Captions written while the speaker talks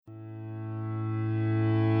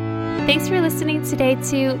Thanks for listening today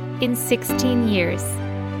to In 16 Years.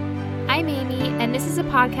 I'm Amy, and this is a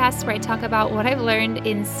podcast where I talk about what I've learned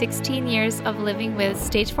in 16 years of living with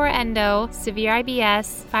stage 4 endo, severe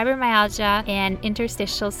IBS, fibromyalgia, and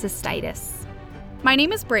interstitial cystitis. My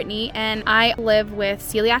name is Brittany, and I live with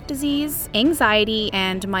celiac disease, anxiety,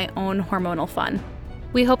 and my own hormonal fun.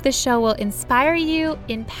 We hope this show will inspire you,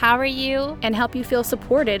 empower you, and help you feel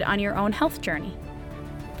supported on your own health journey.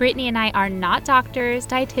 Brittany and I are not doctors,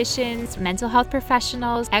 dietitians, mental health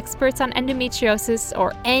professionals, experts on endometriosis,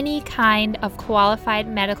 or any kind of qualified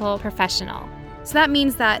medical professional. So that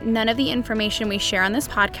means that none of the information we share on this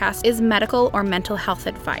podcast is medical or mental health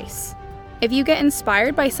advice. If you get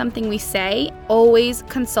inspired by something we say, always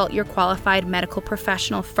consult your qualified medical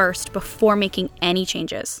professional first before making any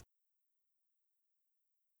changes.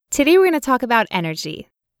 Today we're going to talk about energy.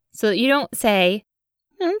 So that you don't say,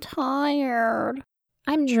 I'm tired.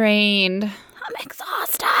 I'm drained. I'm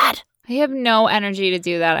exhausted. I have no energy to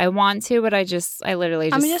do that. I want to, but I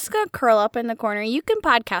literally I'm just going to curl up in the corner. You can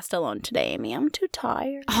podcast alone today, Amy. I'm too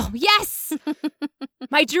tired. Oh, yes!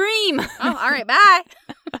 My dream! Oh, all right, bye.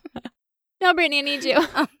 No, Brittany, I need you.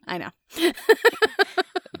 Oh, I know.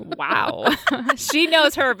 Wow. She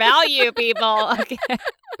knows her value, people. Okay.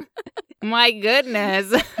 My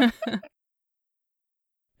goodness.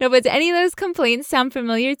 No, but do any of those complaints sound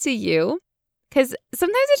familiar to you? Because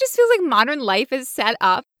sometimes it just feels like modern life is set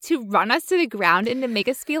up to run us to the ground and to make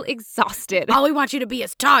us feel exhausted. All we want you to be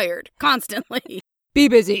is tired, constantly. Be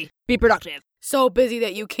busy. Be productive. So busy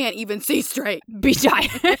that you can't even see straight. Be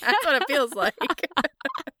tired. That's what it feels like.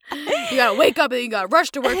 You gotta wake up, and then you gotta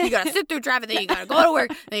rush to work, you gotta sit through traffic, then you gotta go to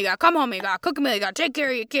work, then you gotta come home, and you gotta cook a meal, you gotta take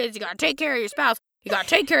care of your kids, you gotta take care of your spouse, you gotta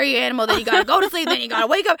take care of your animal, then you gotta go to sleep, then you gotta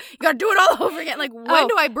wake up, you gotta do it all over again. Like, when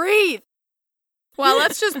do I breathe? Well,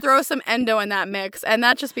 let's just throw some endo in that mix, and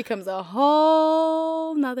that just becomes a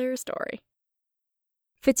whole nother story.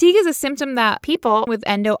 Fatigue is a symptom that people with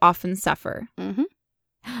endo often suffer. Mm-hmm.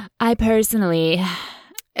 I personally...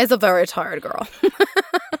 is a very tired girl.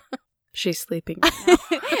 She's sleeping right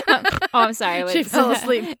now. Oh, I'm sorry. She fell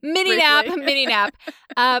asleep. Mini nap.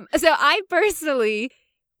 So I personally,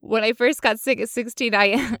 when I first got sick at 16,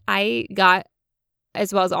 I got,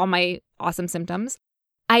 as well as all my awesome symptoms,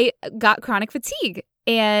 I got chronic fatigue.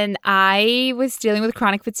 And I was dealing with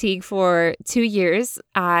chronic fatigue for 2 years.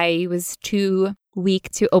 I was too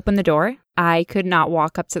weak to open the door. I could not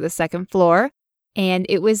walk up to the second floor. And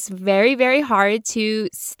it was very, very hard to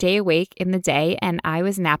stay awake in the day. And I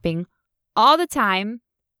was napping all the time,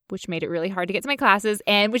 which made it really hard to get to my classes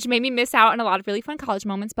and which made me miss out on a lot of really fun college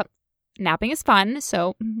moments. But napping is fun.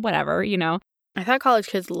 So whatever, you know. I thought college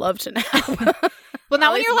kids love to nap. Well,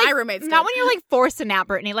 not when you're like, roommates not when you're like forced to nap,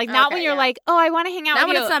 Brittany. Like not when you're like, oh, I want to hang out not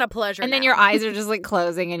with when you. It's not a pleasure. And then your eyes are just like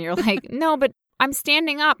closing and you're like, no, but I'm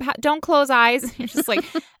standing up. Don't close eyes. You're just like,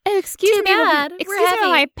 oh, excuse me. Excuse me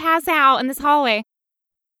while I pass out in this hallway.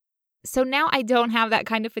 So now I don't have that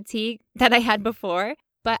kind of fatigue that I had before,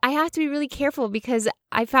 but I have to be really careful because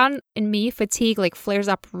I found in me fatigue like flares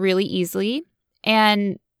up really easily.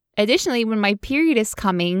 And additionally, when my period is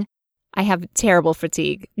coming, I have terrible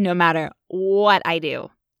fatigue no matter what I do.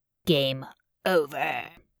 Game over.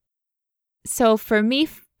 So for me,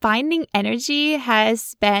 finding energy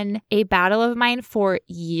has been a battle of mine for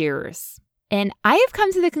years. And I have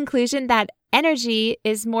come to the conclusion that energy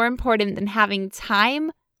is more important than having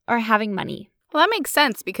time or having money. Well, that makes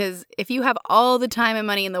sense because if you have all the time and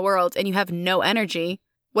money in the world and you have no energy,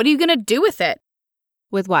 what are you going to do with it?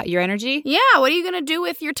 With what? Your energy? Yeah, what are you going to do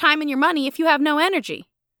with your time and your money if you have no energy?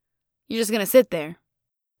 You're just going to sit there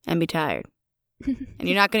and be tired. And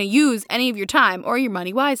you're not going to use any of your time or your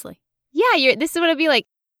money wisely. Yeah, this is what it'd be like.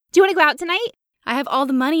 Do you want to go out tonight? I have all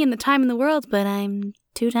the money and the time in the world, but I'm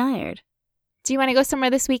too tired. Do you want to go somewhere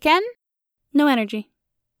this weekend? No energy.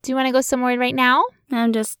 Do you want to go somewhere right now?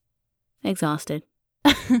 I'm just exhausted.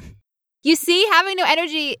 You see, having no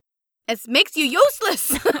energy... It makes you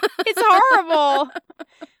useless. It's horrible.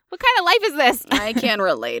 What kind of life is this? I can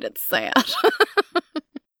relate. It's sad.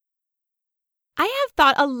 I have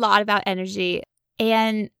thought a lot about energy,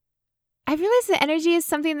 and I realized that energy is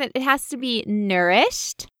something that it has to be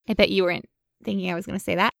nourished. I bet you weren't thinking I was going to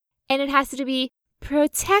say that. And it has to be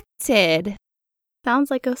protected. Sounds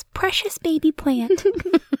like a precious baby plant.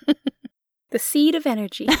 The seed of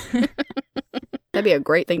energy. That'd be a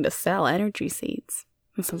great thing to sell, energy seeds.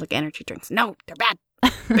 It sounds like energy drinks. No, they're bad.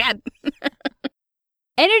 Bad.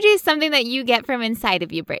 Energy is something that you get from inside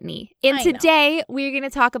of you, Brittany. And today we're going to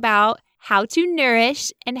talk about how to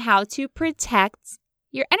nourish and how to protect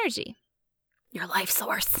your energy. Your life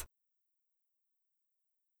source.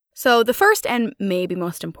 So the first and maybe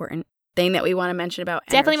most important thing that we want to mention about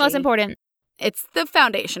energy. Definitely most important. It's the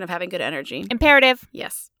foundation of having good energy. Imperative.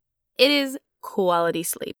 Yes. It is quality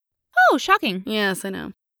sleep. Oh, shocking. Yes, I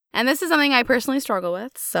know. And this is something I personally struggle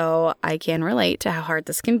with, so I can relate to how hard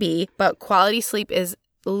this can be. But quality sleep is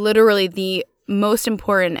literally the most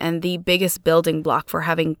important and the biggest building block for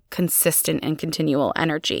having consistent and continual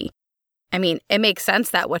energy. I mean, it makes sense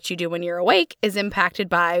that what you do when you're awake is impacted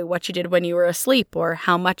by what you did when you were asleep or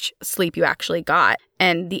how much sleep you actually got.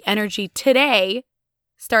 And the energy today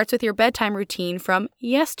starts with your bedtime routine from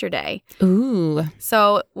yesterday. Ooh.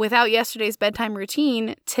 So without yesterday's bedtime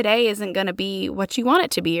routine, today isn't going to be what you want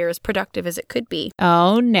it to be or as productive as it could be.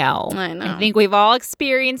 Oh, no. I know. I think we've all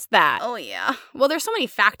experienced that. Oh, yeah. Well, there's so many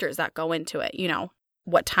factors that go into it, you know.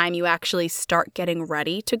 What time you actually start getting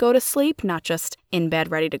ready to go to sleep, not just in bed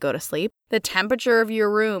ready to go to sleep. The temperature of your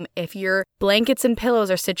room, if your blankets and pillows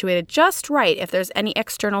are situated just right, if there's any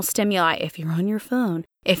external stimuli, if you're on your phone,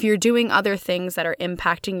 if you're doing other things that are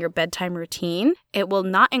impacting your bedtime routine, it will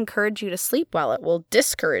not encourage you to sleep well. It will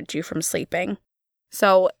discourage you from sleeping.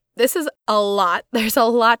 So this is a lot. There's a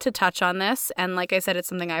lot to touch on this. And like I said, it's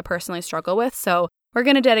something I personally struggle with. So we're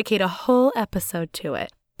going to dedicate a whole episode to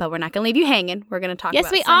it. But we're not going to leave you hanging. We're going to talk about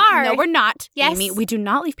Yes, we are. No, we're not. Yes. Amy, we do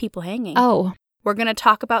not leave people hanging. Oh. We're going to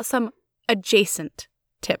talk about some adjacent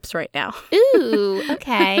tips right now. Ooh,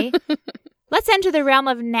 okay. Let's enter the realm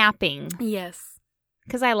of napping. Yes.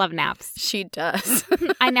 Because I love naps. She does.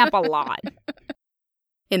 I nap a lot.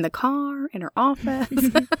 In the car, in her office.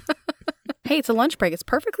 Hey, it's a lunch break. It's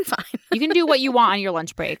perfectly fine. You can do what you want on your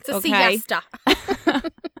lunch break. It's a okay? siesta.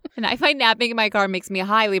 And I find napping in my car makes me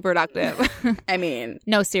highly productive. I mean,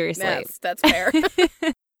 no, seriously. That's fair.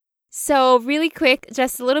 So really quick,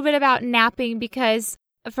 just a little bit about napping, because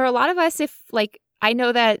for a lot of us, I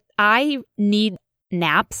know that I need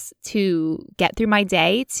naps to get through my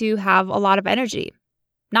day to have a lot of energy.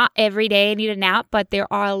 Not every day I need a nap, but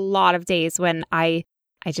there are a lot of days when I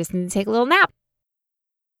just need to take a little nap.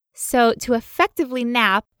 So to effectively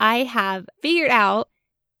nap, I have figured out,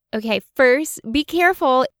 okay, first, be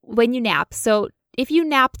careful when you nap. So if you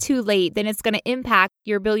nap too late, then it's going to impact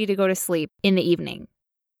your ability to go to sleep in the evening.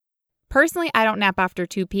 Personally, I don't nap after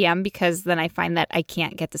 2 p.m. because then I find that I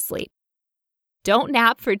can't get to sleep. Don't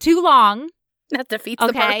nap for too long. That defeats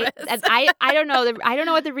the purpose. I don't know. I don't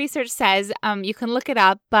know what the research says. You can look it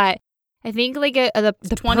up, but I think like the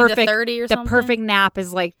 20 perfect, to 30 or something. The perfect nap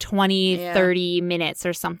is like 20, 30 minutes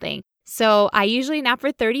or something. So I usually nap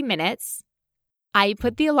for 30 minutes. I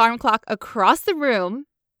put the alarm clock across the room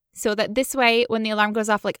so that this way, when the alarm goes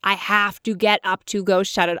off, like I have to get up to go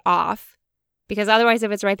shut it off. Because otherwise,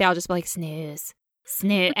 if it's right there, I'll just be like, snooze,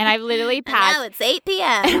 snooze. And I've literally passed. Now it's 8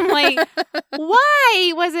 p.m. I'm like,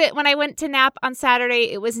 why was it when I went to nap on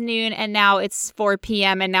Saturday, it was noon, and now it's 4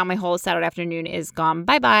 p.m., and now my whole Saturday afternoon is gone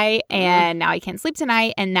bye-bye, and now I can't sleep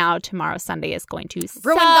tonight, and now tomorrow, Sunday, is going to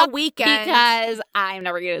ruin suck the weekend. because I'm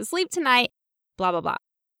never going to sleep tonight, blah, blah, blah.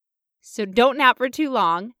 So don't nap for too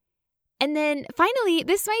long. And then finally,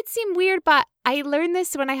 this might seem weird, but I learned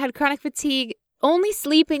this when I had chronic fatigue. Only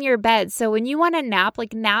sleep in your bed. So when you want to nap,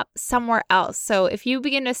 like nap somewhere else. So if you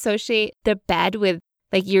begin to associate the bed with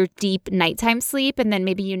like your deep nighttime sleep, and then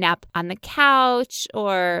maybe you nap on the couch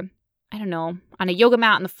or, I don't know, on a yoga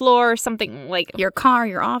mat on the floor or something like your car,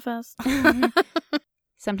 your office.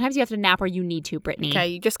 Sometimes you have to nap where you need to, Brittany. Okay,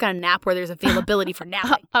 you just got to nap where there's availability for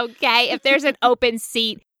napping. Okay, if there's an open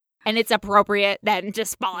seat and it's appropriate, then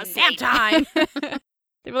just fall asleep. Nap time.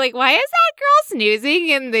 They were like, why is that girl snoozing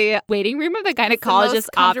in the waiting room of the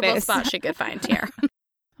gynecologist's office? Spot she could find here.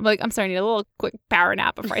 I'm like, I'm sorry, I need a little quick power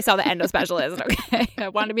nap before I saw the endo specialist, okay? I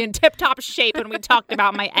wanted to be in tip-top shape when we talked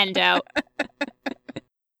about my endo.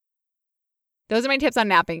 Those are my tips on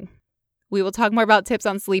napping. We will talk more about tips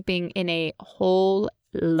on sleeping in a whole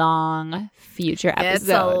long future episode. It's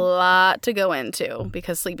a lot to go into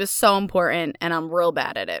because sleep is so important, and I'm real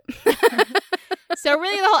bad at it. So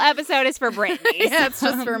really the whole episode is for Brittany. Yeah, it's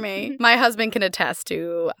just for me. My husband can attest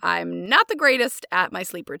to I'm not the greatest at my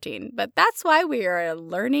sleep routine, but that's why we are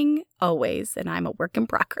learning always, and I'm a work in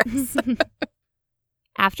progress.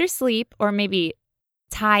 After sleep, or maybe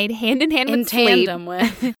tied hand in hand with sleep. In tandem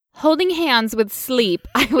with. Holding hands with sleep,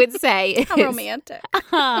 I would say. How romantic.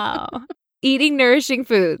 Oh, eating nourishing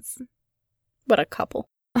foods. What a couple.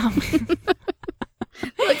 Oh.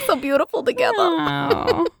 They look so beautiful together.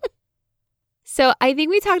 Oh. So I think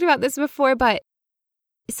we talked about this before, but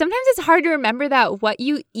sometimes it's hard to remember that what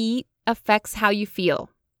you eat affects how you feel.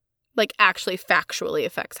 Like actually factually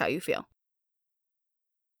affects how you feel.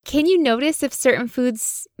 Can you notice if certain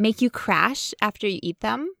foods make you crash after you eat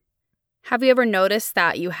them? Have you ever noticed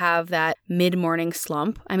that you have that mid-morning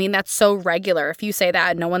slump? I mean, that's so regular. If you say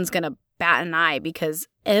that, no one's going to bat an eye because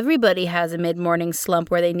everybody has a mid-morning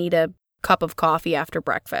slump where they need a cup of coffee after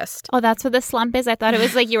breakfast. Oh, that's what the slump is? I thought it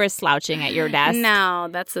was like you were slouching at your desk. No,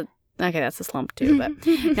 that's a slump too, but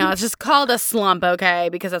no, it's just called a slump, okay,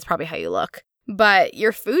 because that's probably how you look. But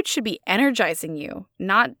your food should be energizing you,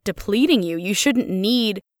 not depleting you. You shouldn't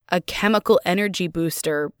need a chemical energy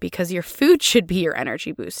booster because your food should be your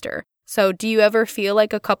energy booster. So do you ever feel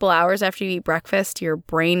like a couple hours after you eat breakfast, your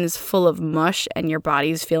brain's full of mush and your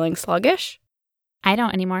body's feeling sluggish? I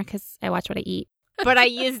don't anymore because I watch what I eat. But I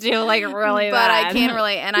used to, like, really But bad. I can't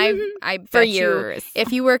relate. And I bet For years.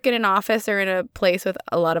 if you work in an office or in a place with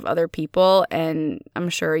a lot of other people, and I'm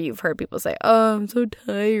sure you've heard people say, oh, I'm so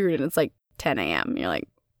tired. And it's like 10 a.m. You're like,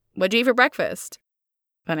 what'd you eat for breakfast?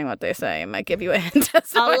 Depending on what they say, it might give you a hint.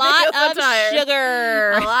 A lot of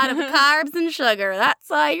sugar. A lot of carbs and sugar. That's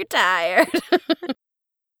why you're tired. So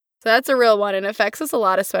that's a real one. And it affects us a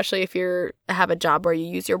lot, especially if you have a job where you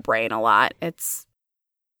use your brain a lot. It's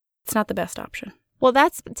not the best option. Well,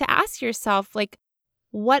 that's to ask yourself, like,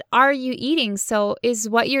 what are you eating? So is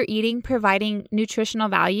what you're eating providing nutritional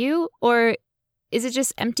value, or is it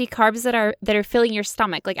just empty carbs that are filling your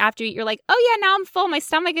stomach? Like after you eat, you're like, oh yeah, now I'm full. My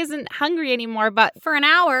stomach isn't hungry anymore. But for an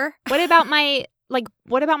hour. What about my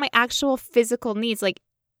actual physical needs? Like,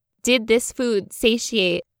 did this food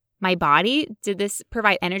satiate my body? Did this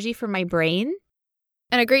provide energy for my brain?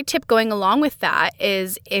 And a great tip going along with that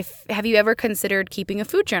is have you ever considered keeping a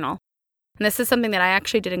food journal? And this is something that I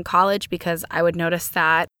actually did in college because I would notice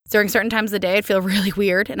that during certain times of the day, I'd feel really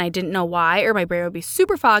weird and I didn't know why, or my brain would be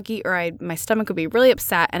super foggy, or my stomach would be really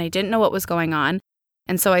upset and I didn't know what was going on.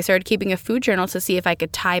 And so I started keeping a food journal to see if I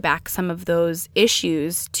could tie back some of those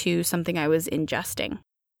issues to something I was ingesting.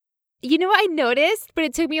 You know what I noticed, but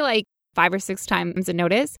it took me like 5 or 6 times to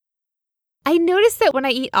notice? I noticed that when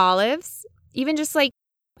I eat olives, even just like,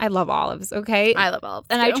 I love olives, okay? I love olives,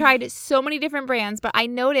 and too. I tried so many different brands, but I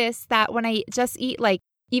noticed that when I just eat like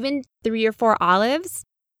even 3 or 4 olives,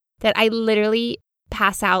 that I literally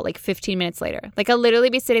pass out like 15 minutes later. Like I'll literally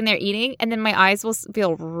be sitting there eating and then my eyes will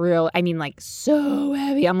feel like so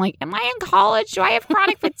heavy. I'm like, am I in college? Do I have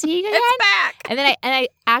chronic fatigue again? It's back. And then I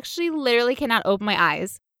actually literally cannot open my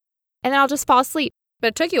eyes. And then I'll just fall asleep. But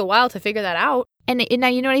it took you a while to figure that out. And now,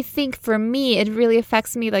 you know what I think for me, it really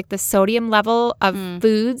affects me, like the sodium level of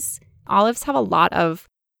foods. Olives have a lot of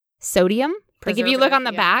sodium. Like if you look on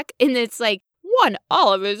the back and it's like 1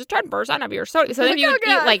 olive is 10% of your sodium. So then you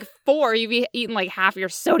eat like 4, you've eaten like half your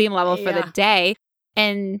sodium level for the day.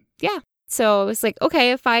 And yeah, so it's like,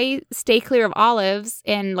 okay, if I stay clear of olives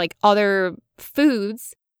and like other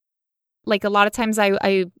foods, like a lot of times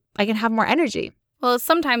I can have more energy. Well,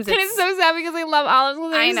 sometimes it's... And it's so sad because I love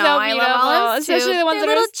olives. I know, I love olives too. Especially the ones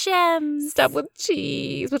They're that little are gems. stuffed with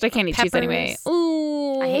cheese, which I can't eat cheese anyway.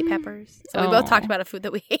 Ooh. I hate peppers. So we both talked about a food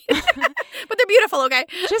that we hate. But they're beautiful, okay?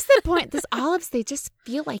 Just the point, those olives, they just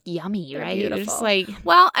feel like yummy, right? Beautiful. They're just like...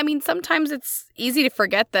 Well, I mean, sometimes it's easy to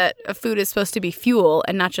forget that a food is supposed to be fuel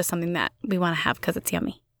and not just something that we want to have because it's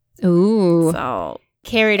yummy. Ooh. So...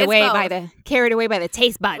 Carried away by the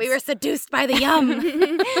taste buds. We were seduced by the yum.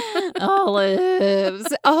 Olives.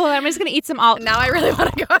 Oh, I'm just gonna eat some olives. Now I really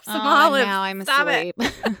want to go have some olives. Now I'm Stop asleep.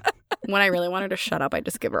 When I really want her to shut up, I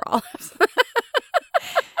just give her olives.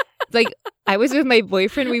 Like I was with my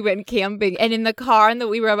boyfriend, we went camping, and in the car, and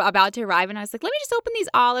we were about to arrive, and I was like, "Let me just open these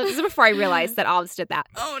olives." This is before I realized that olives did that.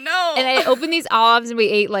 Oh no! And I opened these olives, and we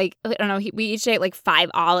ate like I don't know, we each ate like 5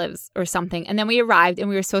 olives or something, and then we arrived, and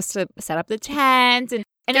we were supposed to set up the tent, and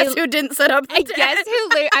guess who didn't set up the tent? Guess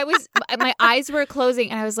who? My eyes were closing,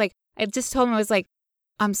 and I was like, I just told him, I was like,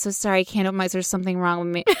 "I'm so sorry, I can't open my eyes. There's something wrong with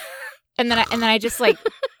me," and then I just like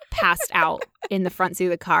passed out in the front seat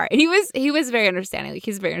of the car. And he was very understanding. Like,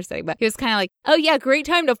 he's very understanding, but he was kind of like, oh yeah, great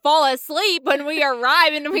time to fall asleep when we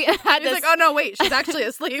arrive. And we had He's like, oh no, wait, she's actually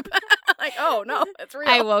asleep. Like, oh no, it's real.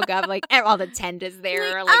 I woke up like all the tent is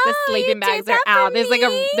there, like the sleeping bags are out. There's like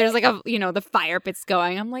a the fire pit's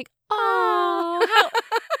going. I'm like, I've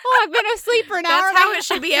been asleep for an hour. That's how it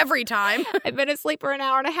should be every time. I've been asleep for an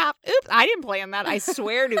hour and a half. Oops, I didn't plan that. I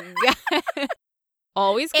swear to God.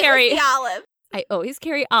 Always carry the olive. I always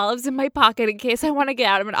carry olives in my pocket in case I want to get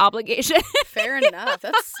out of an obligation. Fair enough.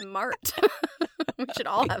 That's smart. We should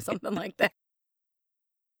all have something like that.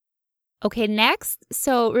 Okay, next.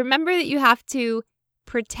 So remember that you have to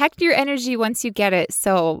protect your energy once you get it.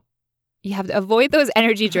 So you have to avoid those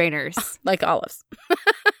energy drainers. Like olives.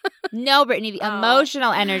 No, Brittany, the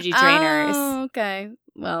emotional energy drainers. Oh, okay.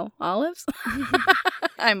 Well, olives?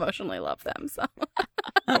 I emotionally love them, so. Oh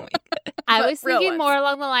my God. I was thinking more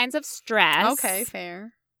along the lines of stress. Okay,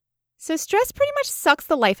 fair. So stress pretty much sucks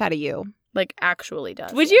the life out of you. Like, actually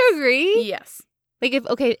does. Would you agree? Yes. Like,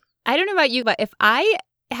 I don't know about you, but if I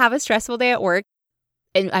have a stressful day at work,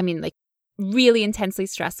 and I mean like really intensely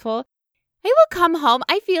stressful, I will come home.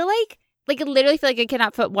 I feel like I literally feel like I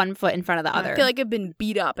cannot put one foot in front of the other. I feel like I've been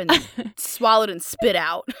beat up and swallowed and spit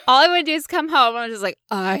out. All I want to do is come home. I'm just like,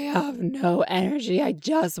 I have no energy. I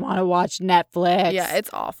just want to watch Netflix. Yeah, it's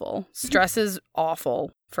awful. Stress is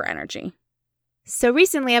awful for energy. So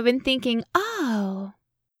recently I've been thinking, can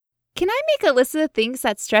I make a list of the things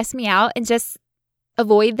that stress me out and just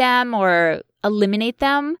avoid them or eliminate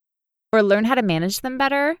them or learn how to manage them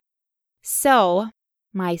better? So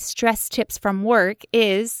my stress tips from work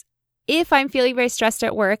is, if I'm feeling very stressed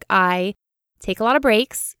at work, I take a lot of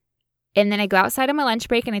breaks, and then I go outside on my lunch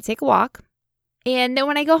break and I take a walk. And then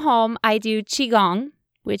when I go home, I do Qigong,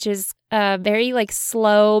 which is a very like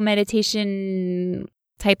slow meditation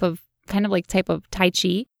type of Tai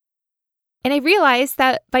Chi. And I realized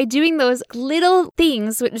that by doing those little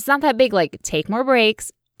things, which is not that big, like take more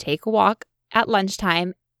breaks, take a walk at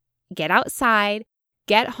lunchtime, get outside,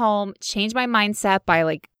 get home, change my mindset by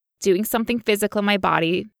like doing something physical in my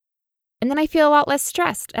body. And then I feel a lot less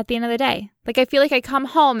stressed at the end of the day. Like I feel like I come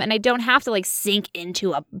home and I don't have to like sink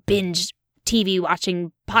into a binge TV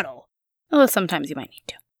watching puddle. Well, sometimes you might need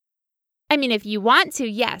to. I mean, if you want to,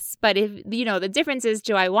 yes. But if, the difference is,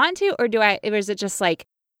 do I want to or is it just like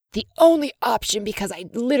the only option because I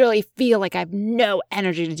literally feel like I have no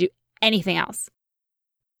energy to do anything else?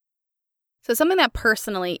 So something that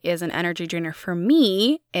personally is an energy drainer for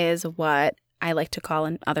me is what I like to call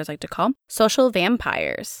and others like to call social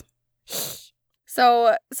vampires.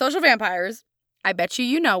 So social vampires, I bet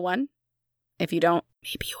you know one. If you don't,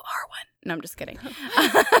 maybe you are one. No, I'm just kidding.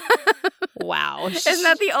 Wow. Isn't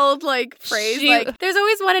that the old phrase? Shoot. Like, there's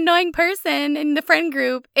always one annoying person in the friend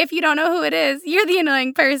group. If you don't know who it is, you're the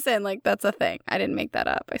annoying person. That's a thing. I didn't make that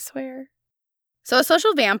up, I swear. So a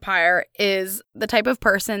social vampire is the type of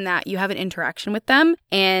person that you have an interaction with them.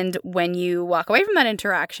 And when you walk away from that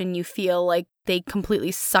interaction, you feel like they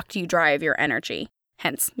completely sucked you dry of your energy.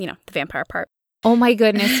 Hence, the vampire part. Oh my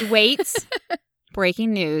goodness. Wait.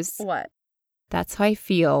 Breaking news. What? That's how I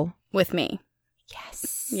feel. With me.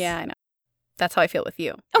 Yes. Yeah, I know. That's how I feel with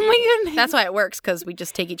you. Oh my goodness. That's why it works, because we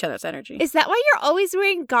just take each other's energy. Is that why you're always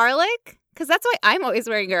wearing garlic? Because that's why I'm always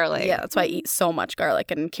wearing garlic. Yeah, that's why I eat so much garlic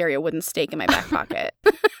and carry a wooden stake in my back pocket.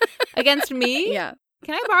 Against me? Yeah.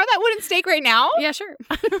 Can I borrow that wooden stake right now? Yeah, sure.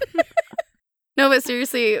 No, but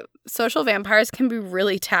seriously, social vampires can be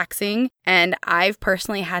really taxing. And I've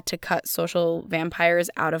personally had to cut social vampires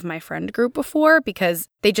out of my friend group before because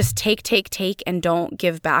they just take, and don't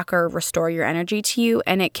give back or restore your energy to you.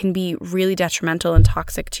 And it can be really detrimental and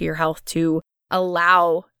toxic to your health to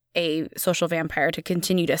allow a social vampire to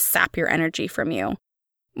continue to sap your energy from you.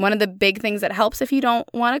 One of the big things that helps if you don't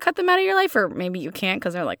want to cut them out of your life, or maybe you can't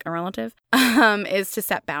because they're like a relative, is to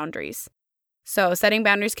set boundaries. So setting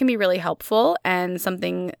boundaries can be really helpful, and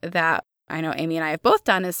something that I know Amy and I have both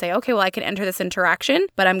done is say, okay, well, I can enter this interaction,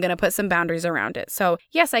 but I'm going to put some boundaries around it. So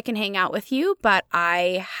yes, I can hang out with you, but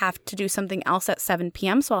I have to do something else at 7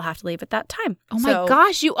 p.m., so I'll have to leave at that time. Oh my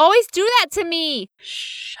gosh, you always do that to me.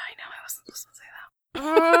 Shh, I know. I wasn't supposed to say that.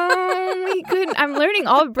 Oh my goodness. I'm learning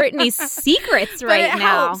all of Brittany's secrets right now. But it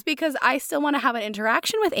helps because I still want to have an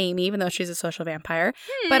interaction with Amy, even though she's a social vampire.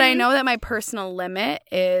 But I know that my personal limit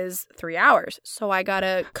is 3 hours. So I got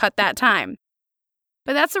to cut that time.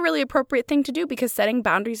 But that's a really appropriate thing to do because setting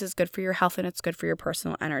boundaries is good for your health and it's good for your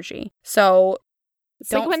personal energy. So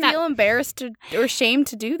don't feel embarrassed or ashamed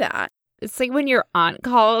to do that. It's like when your aunt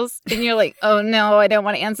calls and you're like, oh no, I don't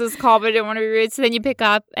want to answer this call, but I don't want to be rude. So then you pick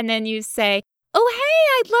up and then you say, oh,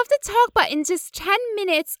 hey, I'd love to talk, but in just 10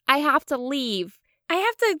 minutes, I have to leave. I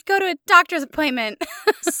have to go to a doctor's appointment.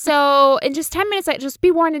 So in just 10 minutes, just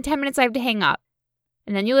be warned, in 10 minutes, I have to hang up.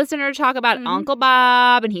 And then you listen to her talk about Uncle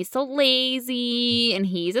Bob, and he's so lazy, and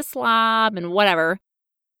he's a slob, and whatever.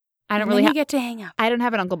 I don't really get to hang up. I don't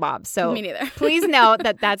have an Uncle Bob, so me neither. Please note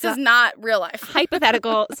that that's this is not real life.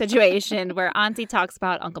 Hypothetical situation where Auntie talks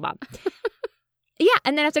about Uncle Bob. Yeah,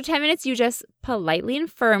 and then after 10 minutes, you just politely and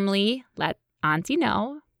firmly let Auntie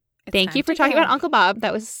know. Thank you for talking about Uncle Bob.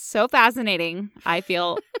 That was so fascinating. I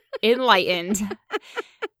feel enlightened.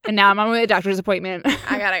 And now I'm on my doctor's appointment.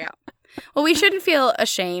 I gotta go. Well, we shouldn't feel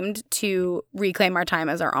ashamed to reclaim our time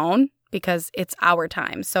as our own because it's our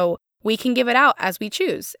time. So we can give it out as we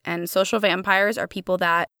choose. And social vampires are people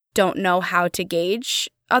that don't know how to gauge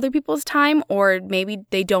other people's time, or maybe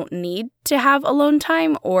they don't need to have alone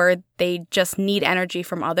time, or they just need energy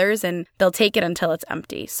from others and they'll take it until it's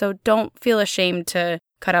empty. So don't feel ashamed to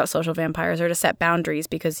cut out social vampires or to set boundaries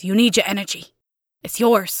because you need your energy. It's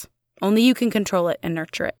yours. Only you can control it and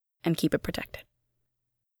nurture it and keep it protected.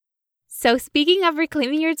 So speaking of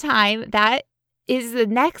reclaiming your time, that is the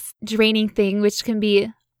next draining thing, which can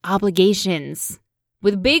be obligations,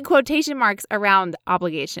 with big quotation marks around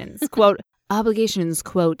obligations. Quote, obligations,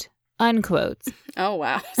 quote, unquote. Oh,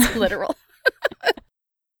 wow. It's literal.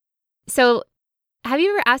 So have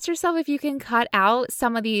you ever asked yourself if you can cut out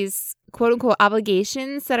some of these quote unquote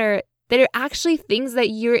obligations that are actually things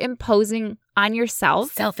that you're imposing on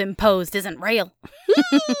yourself? Self-imposed isn't real.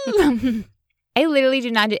 I literally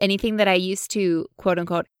do not do anything that I used to quote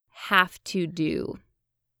unquote have to do.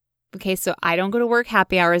 Okay, so I don't go to work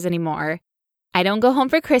happy hours anymore. I don't go home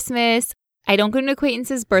for Christmas. I don't go to an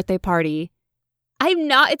acquaintance's birthday party. I'm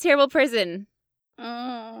not a terrible person.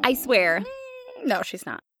 I swear. No, she's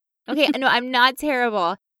not. Okay, no, I'm not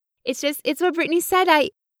terrible. It's what Brittany said.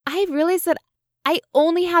 I realized that I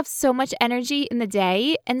only have so much energy in the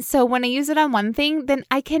day. And so when I use it on one thing, then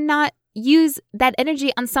I cannot use that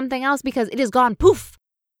energy on something else because it is gone poof,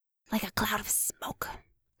 like a cloud of smoke,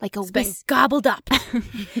 like a whisk gobbled up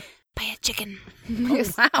by a chicken. Oh,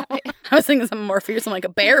 wow. I was thinking something more fearsome like a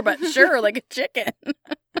bear, but sure, like a chicken.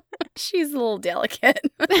 She's a little delicate.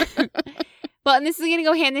 Well, and this is going to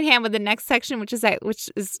go hand in hand with the next section, which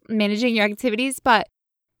is managing your activities. But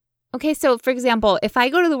okay, so for example, if I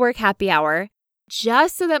go to the work happy hour,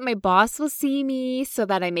 just so that my boss will see me, so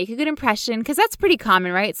that I make a good impression, because that's pretty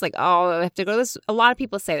common, right? It's like, oh, I have to go to this. A lot of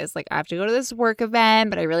people say this, like, I have to go to this work event,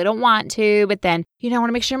 but I really don't want to. But then, I want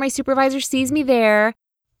to make sure my supervisor sees me there.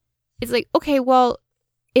 It's like, okay, well,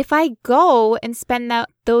 if I go and spend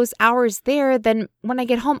those hours there, then when I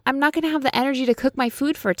get home, I'm not going to have the energy to cook my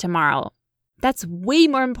food for tomorrow. That's way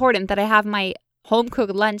more important that I have my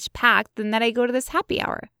home-cooked lunch packed than that I go to this happy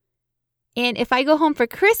hour. And if I go home for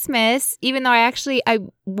Christmas, even though I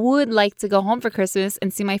would like to go home for Christmas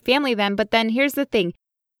and see my family then, but then here's the thing.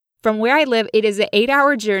 From where I live, it is an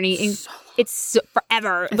 8-hour journey. It's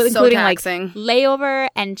forever, including like layover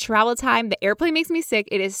and travel time. The airplane makes me sick.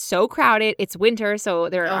 It is so crowded. It's winter, so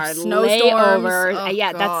there are layovers. Oh,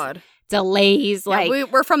 yeah, God. That's delays. Yeah,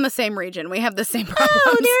 like we're from the same region. We have the same problems.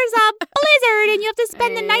 Oh, there's a blizzard and you have to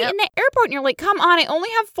spend the night in the airport. And you're like, come on, I only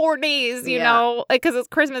have 4 days, you know, because it's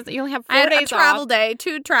Christmas. You only have 4 days off.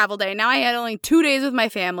 Two travel day. Now I had only 2 days with my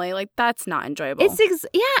family. Like, that's not enjoyable.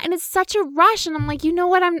 And it's such a rush. And I'm like, you know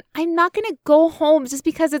what? I'm not going to go home just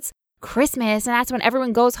because it's Christmas and that's when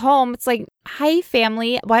everyone goes home. It's like, hi,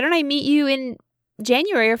 family. Why don't I meet you in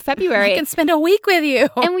January or February? I can spend a week with you.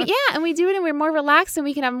 And we do it and we're more relaxed and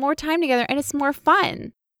we can have more time together and it's more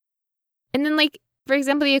fun. And then, like, for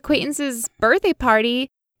example, the acquaintance's birthday party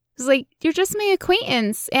is like, you're just my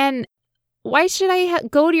acquaintance. And why should I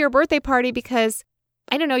go to your birthday party? Because,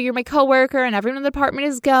 I don't know, you're my coworker and everyone in the department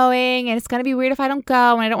is going and it's going to be weird if I don't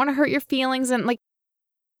go and I don't want to hurt your feelings. And like,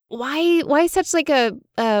 why such like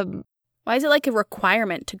why is it like a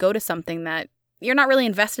requirement to go to something that you're not really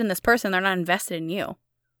invested in this person? They're not invested in you.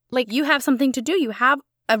 Like, you have something to do. You have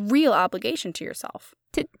a real obligation to yourself.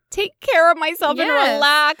 To take care of myself and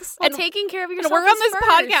relax. Well, and taking care of yourself and work on this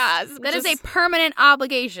podcast. That is a permanent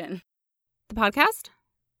obligation. The podcast?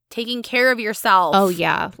 Taking care of yourself. Oh,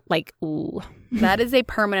 yeah. Like, ooh. That is a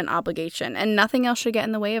permanent obligation. And nothing else should get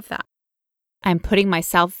in the way of that. I'm putting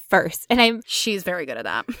myself first. And She's very good at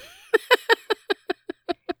that.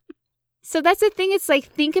 So that's the thing. It's like,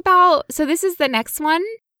 think about, so this is the next one.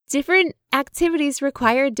 Different activities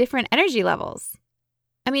require different energy levels.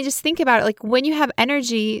 I mean, just think about it. Like, when you have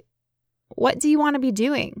energy, what do you want to be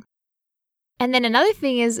doing? And then another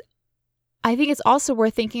thing is, I think it's also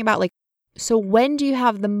worth thinking about, like, so when do you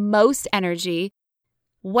have the most energy?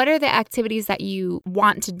 What are the activities that you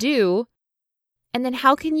want to do? And then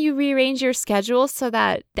how can you rearrange your schedule so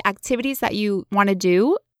that the activities that you want to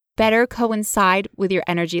do better coincide with your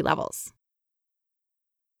energy levels?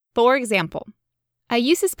 For example, I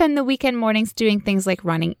used to spend the weekend mornings doing things like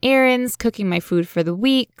running errands, cooking my food for the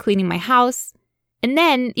week, cleaning my house. And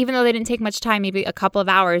then, even though they didn't take much time, maybe a couple of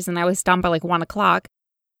hours, and I was done by like 1 o'clock,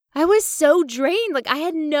 I was so drained. Like, I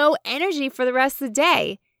had no energy for the rest of the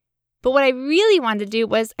day. But what I really wanted to do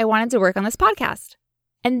was I wanted to work on this podcast.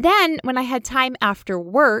 And then when I had time after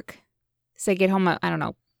work, so I get home at,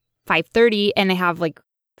 5:30, and I have like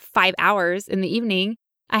 5 hours in the evening,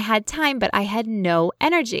 I had time, but I had no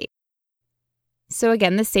energy. So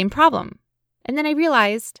again, the same problem. And then I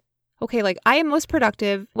realized, okay, like, I am most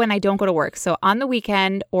productive when I don't go to work. So on the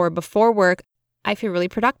weekend or before work, I feel really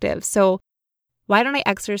productive. So why don't I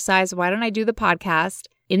exercise? Why don't I do the podcast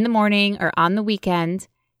in the morning or on the weekend?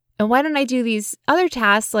 And why don't I do these other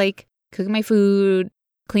tasks like cooking my food,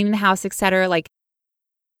 cleaning the house, etc.? Like,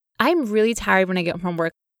 I'm really tired when I get home from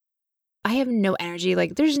work. I have no energy.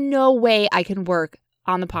 Like, there's no way I can work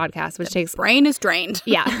on the podcast, which takes... Brain is drained.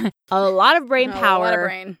 Yeah. A lot of brain power. A lot of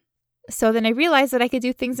brain. So then I realized that I could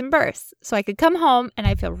do things in bursts. So I could come home and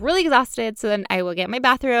I feel really exhausted. So then I will get my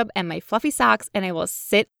bathrobe and my fluffy socks and I will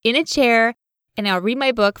sit in a chair and I'll read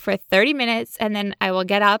my book for 30 minutes. And then I will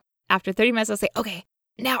get up. After 30 minutes, I'll say, okay,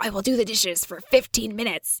 now I will do the dishes for 15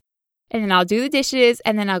 minutes. And then I'll do the dishes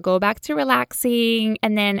and then I'll go back to relaxing.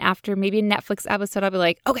 And then after maybe a Netflix episode, I'll be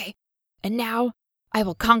like, okay, and now I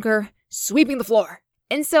will conquer sweeping the floor.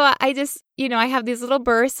 And so I just, I have these little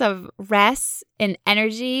bursts of rest and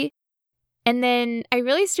energy. And then I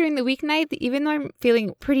realized during the weeknight that even though I'm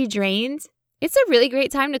feeling pretty drained, it's a really great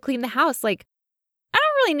time to clean the house. Like, I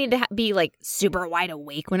don't really need to be like super wide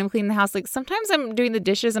awake when I'm cleaning the house. Like sometimes I'm doing the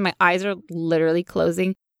dishes and my eyes are literally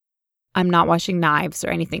closing. I'm not washing knives or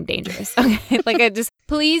anything dangerous. Okay. Like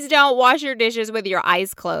please don't wash your dishes with your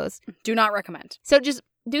eyes closed. Do not recommend. So just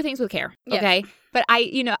do things with care. Okay. Yes. But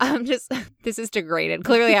I'm just, this is degraded.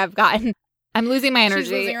 Clearly I'm losing my energy.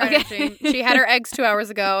 She's losing her energy. She had her eggs 2 hours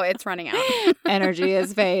ago. It's running out. Energy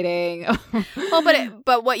is fading. Well,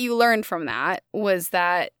 but what you learned from that was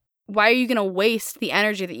that why are you going to waste the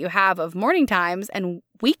energy that you have of morning times and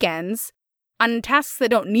weekends on tasks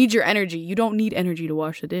that don't need your energy? You don't need energy to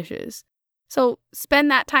wash the dishes. So spend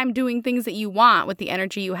that time doing things that you want with the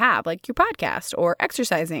energy you have, like your podcast or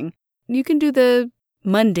exercising. You can do the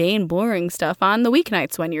mundane, boring stuff on the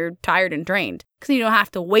weeknights when you're tired and drained, because you don't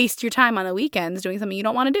have to waste your time on the weekends doing something you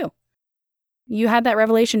don't want to do. You had that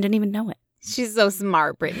revelation, didn't even know it. She's so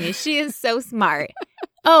smart, Brittany. She is so smart.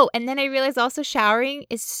 Oh, and then I realized also showering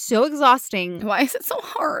is so exhausting. Why is it so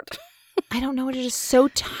hard? I don't know. It is just so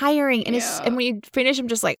tiring. And and when you finish, I'm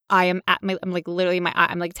just like, I'm like literally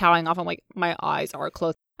I'm like toweling off. I'm like, my eyes are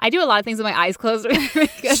closed. I do a lot of things with my eyes closed.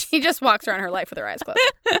 She just walks around her life with her eyes closed.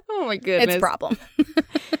 Oh my goodness. It's a problem.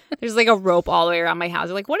 There's like a rope all the way around my house.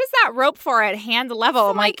 They're like, what is that rope for at hand level?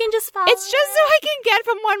 I'm like, I can just follow. It's just so I can get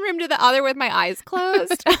from one room to the other with my eyes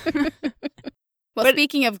closed. Well,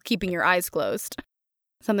 speaking of keeping your eyes closed,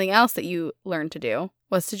 something else that you learned to do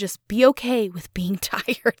was to just be okay with being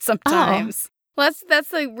tired sometimes. Oh. Well,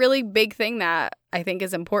 that's a really big thing that I think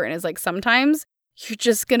is important, is like sometimes you're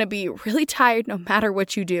just going to be really tired no matter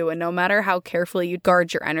what you do. And no matter how carefully you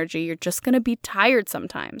guard your energy, you're just going to be tired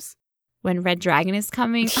sometimes. When Red Dragon is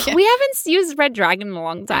coming. Yeah. We haven't used Red Dragon in a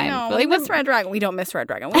long time. I know, we miss Red Dragon. We don't miss Red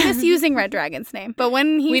Dragon. We miss using Red Dragon's name. But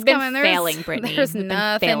when he's coming, there's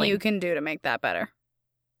nothing you can do to make that better.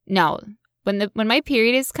 No. When my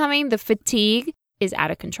period is coming, the fatigue is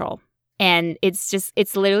out of control. And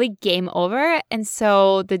it's literally game over. And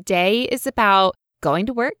so the day is about going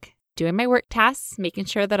to work, doing my work tasks, making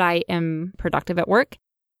sure that I am productive at work.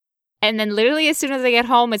 And then literally as soon as I get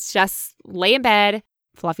home, it's just lay in bed,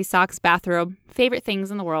 fluffy socks, bathrobe, favorite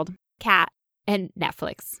things in the world, cat, and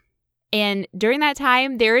Netflix. And during that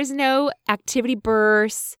time, there is no activity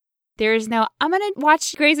bursts. There is no, I'm going to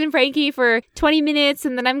watch Grace and Frankie for 20 minutes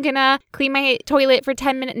and then I'm going to clean my toilet for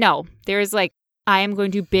 10 minutes. No, there is like, I am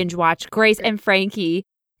going to binge watch Grace and Frankie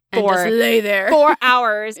for just lay there 4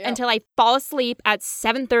 hours until I fall asleep at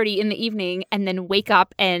 7:30 in the evening and then wake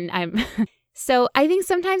up and I'm... So I think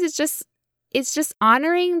sometimes it's just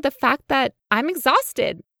honoring the fact that I'm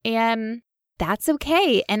exhausted and that's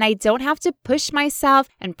okay. And I don't have to push myself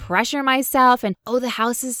and pressure myself and, the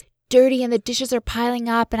house is dirty and the dishes are piling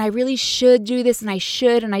up and I really should do this and I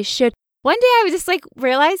should. One day I was just like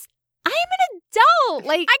realized I'm an adult.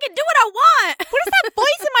 Like I can do what I want. What is that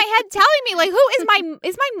voice in my head telling me? Like who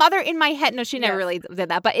is my mother in my head? No, she never really did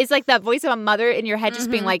that. But it's like that voice of a mother in your head just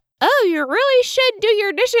being like, oh, you really should do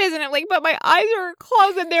your dishes. And I'm like, but my eyes are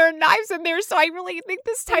closed and there are knives in there. So I really think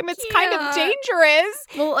this time it's kind of dangerous.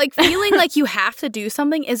 Well, like feeling like you have to do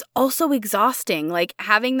something is also exhausting. Like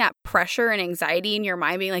having that pressure and anxiety in your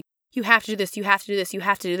mind being like, you have to do this, you have to do this, you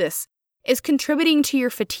have to do this is contributing to your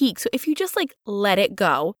fatigue. So if you just like let it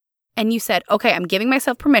go, and you said, okay, I'm giving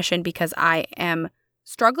myself permission because I am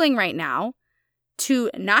struggling right now to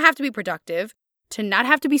not have to be productive, to not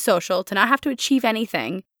have to be social, to not have to achieve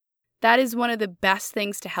anything. That is one of the best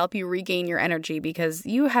things to help you regain your energy because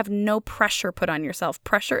you have no pressure put on yourself.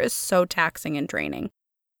 Pressure is so taxing and draining.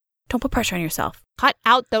 Don't put pressure on yourself. Cut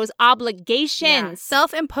out those obligations. Yeah,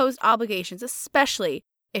 self-imposed obligations, especially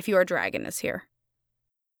if your dragon is here.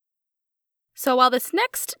 So while this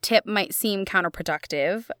next tip might seem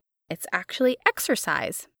counterproductive, it's actually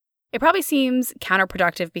exercise. It probably seems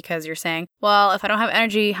counterproductive because you're saying, well, if I don't have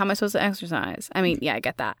energy, how am I supposed to exercise? I mean, yeah, I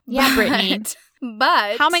get that. Yeah, Brittany.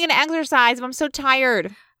 But how am I going to exercise if I'm so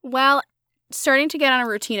tired? Well, starting to get on a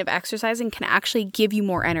routine of exercising can actually give you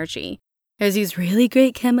more energy. There's these really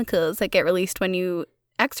great chemicals that get released when you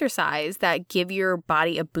exercise that give your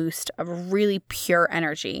body a boost of really pure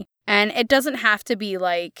energy. And it doesn't have to be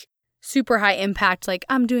like super high impact, like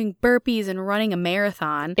I'm doing burpees and running a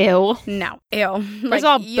marathon. Ew. No. Ew. First of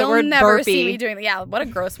all, you'll never see me doing that. Yeah, what a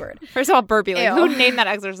gross word. First of all, burpee. Like, who named that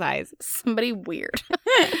exercise? Somebody weird.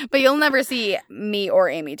 But you'll never see me or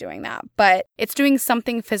Amy doing that. But it's doing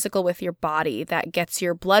something physical with your body that gets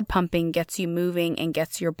your blood pumping, gets you moving, and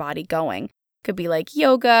gets your body going. Could be like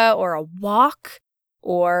yoga or a walk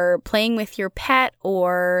or playing with your pet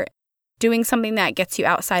or doing something that gets you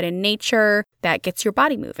outside in nature that gets your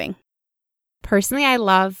body moving. Personally, I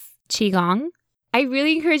love Qigong. I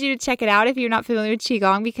really encourage you to check it out if you're not familiar with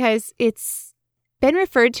Qigong because it's been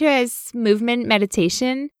referred to as movement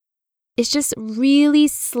meditation. It's just really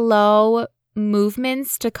slow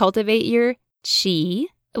movements to cultivate your qi,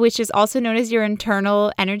 which is also known as your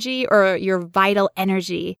internal energy or your vital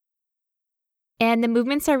energy. And the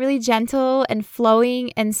movements are really gentle and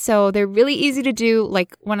flowing. And so they're really easy to do.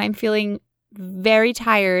 Like when I'm feeling very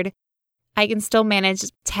tired, I can still manage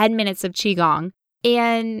 10 minutes of Qigong.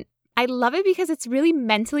 And I love it because it's really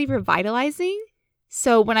mentally revitalizing.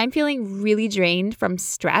 So when I'm feeling really drained from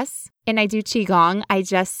stress and I do Qigong, I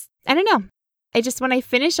don't know. When I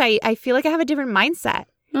finish, I feel like I have a different mindset.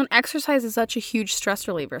 And exercise is such a huge stress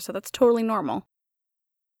reliever. So that's totally normal.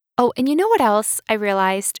 Oh, and you know what else I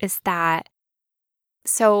realized is that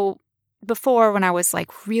so before when I was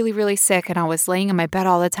like really, really sick and I was laying in my bed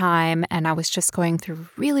all the time and I was just going through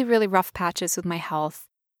really, really rough patches with my health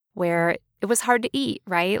where it was hard to eat,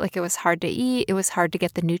 right? Like it was hard to eat. It was hard to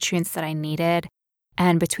get the nutrients that I needed.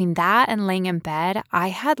 And between that and laying in bed, I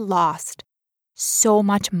had lost so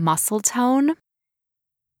much muscle tone.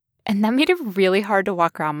 And that made it really hard to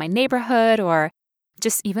walk around my neighborhood or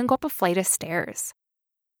just even go up a flight of stairs.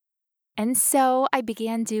 And so I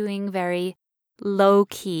began doing very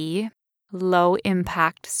low-key,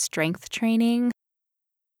 low-impact strength training.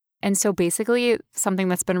 And so basically something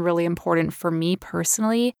that's been really important for me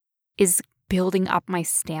personally is building up my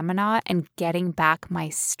stamina and getting back my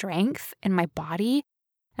strength in my body.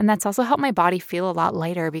 And that's also helped my body feel a lot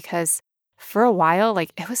lighter because for a while,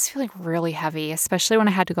 like it was feeling really heavy, especially when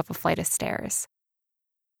I had to go up a flight of stairs.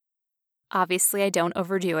 Obviously, I don't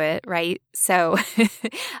overdo it, right? So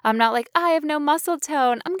I'm not like, I have no muscle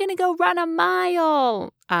tone. I'm going to go run a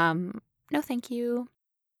mile. No, thank you.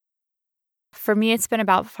 For me, it's been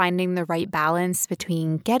about finding the right balance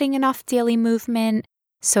between getting enough daily movement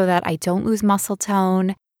so that I don't lose muscle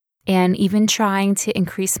tone and even trying to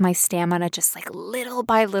increase my stamina just like little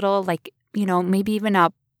by little, like, maybe even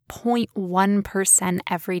a 0.1%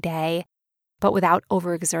 every day, but without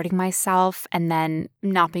overexerting myself and then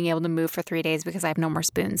not being able to move for 3 days because I have no more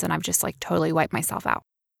spoons and I've just like totally wiped myself out.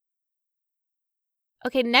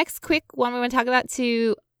 Okay, next quick one we want to talk about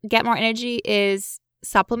to get more energy is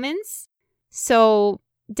supplements. So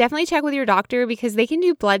definitely check with your doctor because they can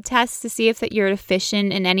do blood tests to see if that you're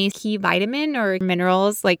deficient in any key vitamin or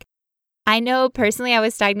minerals. Like I know personally I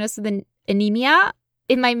was diagnosed with anemia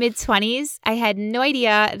in my mid-20s. I had no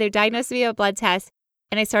idea. They diagnosed me with a blood test.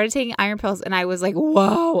 And I started taking iron pills and I was like,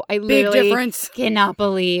 whoa, I literally cannot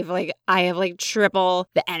believe like I have like triple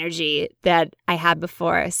the energy that I had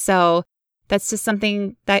before. So that's just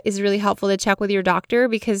something that is really helpful to check with your doctor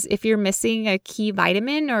because if you're missing a key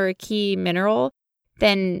vitamin or a key mineral,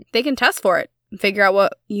 then they can test for it and figure out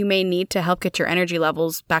what you may need to help get your energy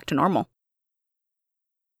levels back to normal.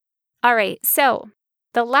 All right. So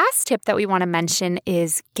the last tip that we want to mention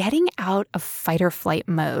is getting out of fight or flight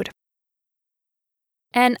mode.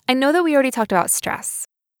 And I know that we already talked about stress,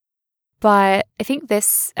 but I think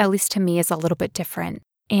this, at least to me, is a little bit different.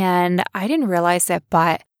 And I didn't realize it,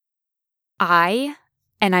 but I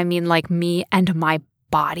mean like me and my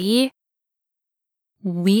body,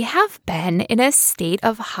 we have been in a state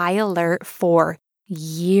of high alert for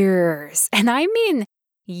years. And I mean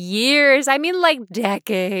years, I mean like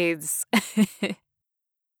decades.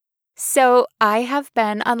 So I have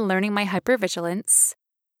been unlearning my hypervigilance.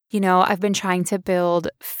 I've been trying to build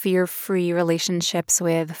fear-free relationships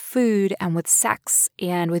with food and with sex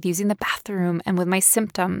and with using the bathroom and with my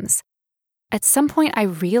symptoms. At some point, I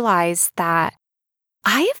realized that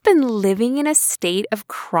I have been living in a state of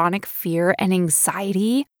chronic fear and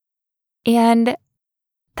anxiety, and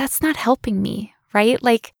that's not helping me, right?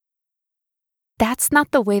 Like, that's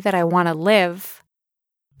not the way that I want to live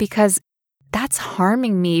because that's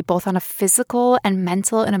harming me both on a physical and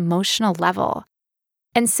mental and emotional level.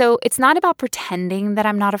 And so it's not about pretending that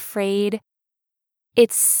I'm not afraid.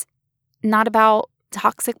 It's not about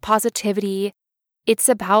toxic positivity. It's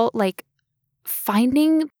about like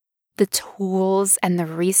finding the tools and the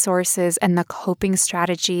resources and the coping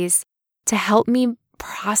strategies to help me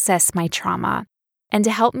process my trauma and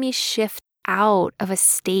to help me shift out of a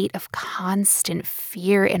state of constant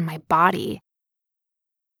fear in my body.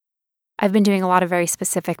 I've been doing a lot of very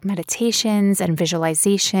specific meditations and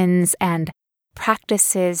visualizations and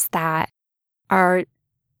practices that are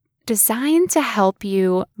designed to help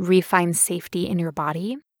you refine safety in your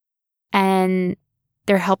body. And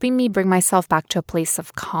they're helping me bring myself back to a place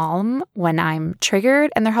of calm when I'm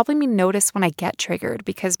triggered. And they're helping me notice when I get triggered,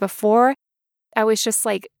 because before I was just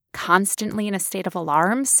like constantly in a state of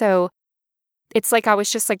alarm. So it's like I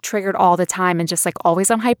was just like triggered all the time and just like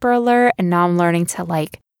always on hyper alert. And now I'm learning to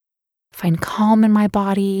like find calm in my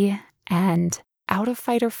body and out of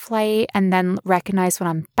fight or flight, and then recognize when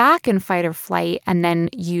I'm back in fight or flight, and then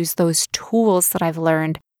use those tools that I've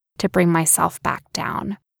learned to bring myself back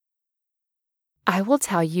down. I will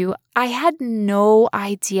tell you, I had no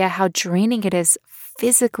idea how draining it is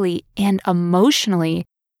physically and emotionally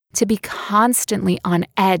to be constantly on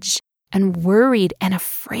edge and worried and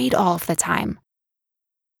afraid all of the time.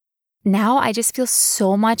 Now I just feel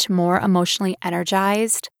so much more emotionally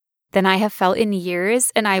energized than I have felt in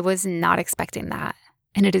years, and I was not expecting that.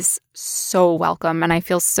 And it is so welcome, and I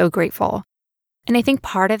feel so grateful. And I think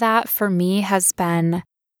part of that for me has been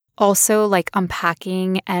also like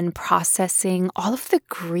unpacking and processing all of the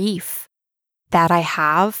grief that I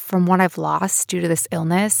have from what I've lost due to this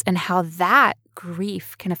illness, and how that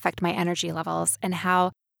grief can affect my energy levels, and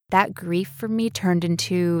how that grief for me turned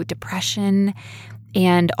into depression,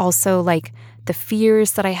 and also like the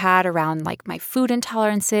fears that I had around like my food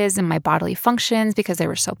intolerances and my bodily functions because they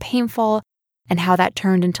were so painful, and how that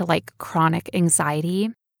turned into like chronic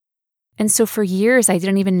anxiety. And so for years, I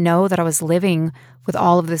didn't even know that I was living with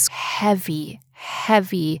all of this heavy,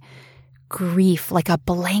 heavy grief, like a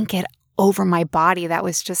blanket over my body that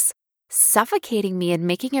was just suffocating me and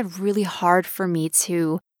making it really hard for me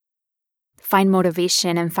to find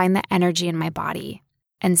motivation and find the energy in my body.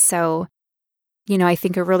 And so, you know, I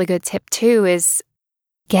think a really good tip too is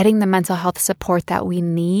getting the mental health support that we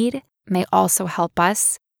need may also help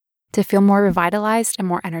us to feel more revitalized and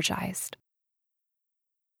more energized.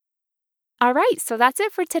 All right, so that's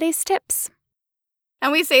it for today's tips.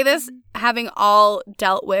 And we say this having all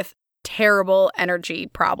dealt with terrible energy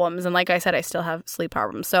problems. And like I said, I still have sleep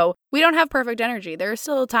problems. So we don't have perfect energy. There are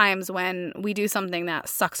still times when we do something that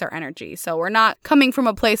sucks our energy. So we're not coming from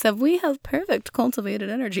a place of we have perfect cultivated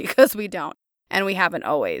energy, because we don't. And we haven't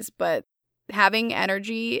always. But having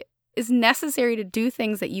energy is necessary to do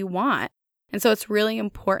things that you want. And so it's really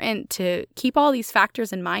important to keep all these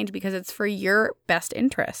factors in mind, because it's for your best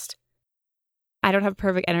interest. I don't have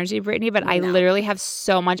perfect energy, Brittany, but I literally have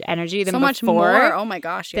so much energy than so much before. More. Oh my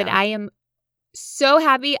gosh, yeah. That I am so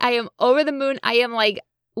happy. I am over the moon. I am like,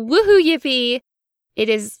 woohoo, yippee. It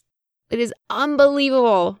is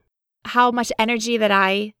unbelievable how much energy that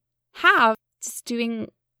I have just doing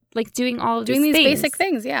all of these things. Basic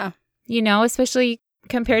things, yeah. You know, especially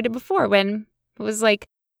compared to before when it was like,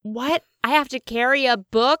 what? I have to carry a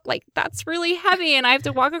book? Like, that's really heavy, and I have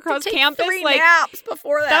to walk across campus. 3 like, naps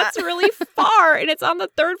before that. That's really far, and it's on the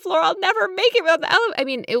 3rd floor. I'll never make it without the elevator. I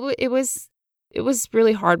mean, it was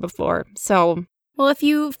really hard before. So, well, if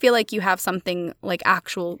you feel like you have something like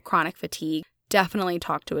actual chronic fatigue, definitely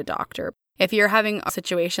talk to a doctor. If you're having a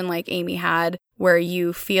situation like Amy had, where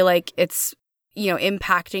you feel like it's, you know,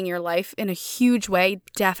 impacting your life in a huge way,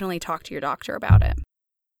 definitely talk to your doctor about it.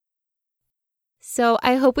 So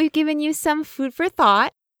I hope we've given you some food for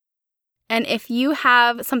thought. And if you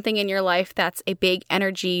have something in your life that's a big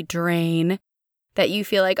energy drain that you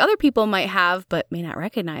feel like other people might have but may not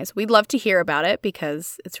recognize, we'd love to hear about it,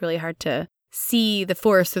 because it's really hard to see the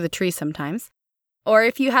forest through the trees sometimes. Or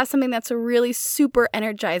if you have something that's really super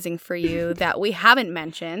energizing for you that we haven't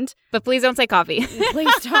mentioned. But please don't say coffee.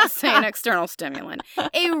 Please don't say an external stimulant.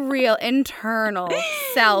 A real internal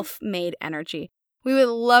self-made energy. We would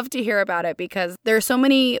love to hear about it, because there are so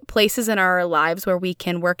many places in our lives where we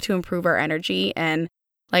can work to improve our energy. And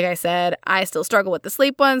like I said, I still struggle with the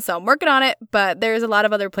sleep one, so I'm working on it. But there's a lot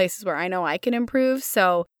of other places where I know I can improve.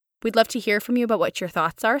 So we'd love to hear from you about what your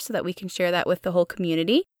thoughts are, so that we can share that with the whole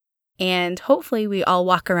community. And hopefully we all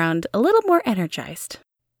walk around a little more energized.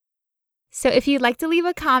 So if you'd like to leave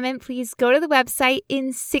a comment, please go to the website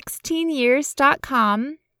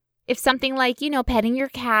in16years.com. If something like, you know, petting your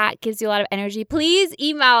cat gives you a lot of energy, please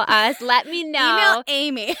email us. Let me know. Email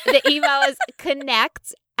Amy. The email is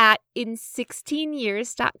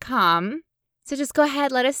connect@in16years.com. So just go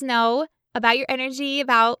ahead, let us know about your energy,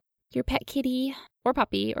 about your pet kitty or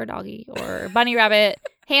puppy or doggy or bunny rabbit,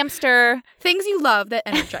 hamster. Things you love that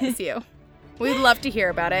energize you. We'd love to hear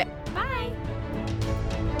about it.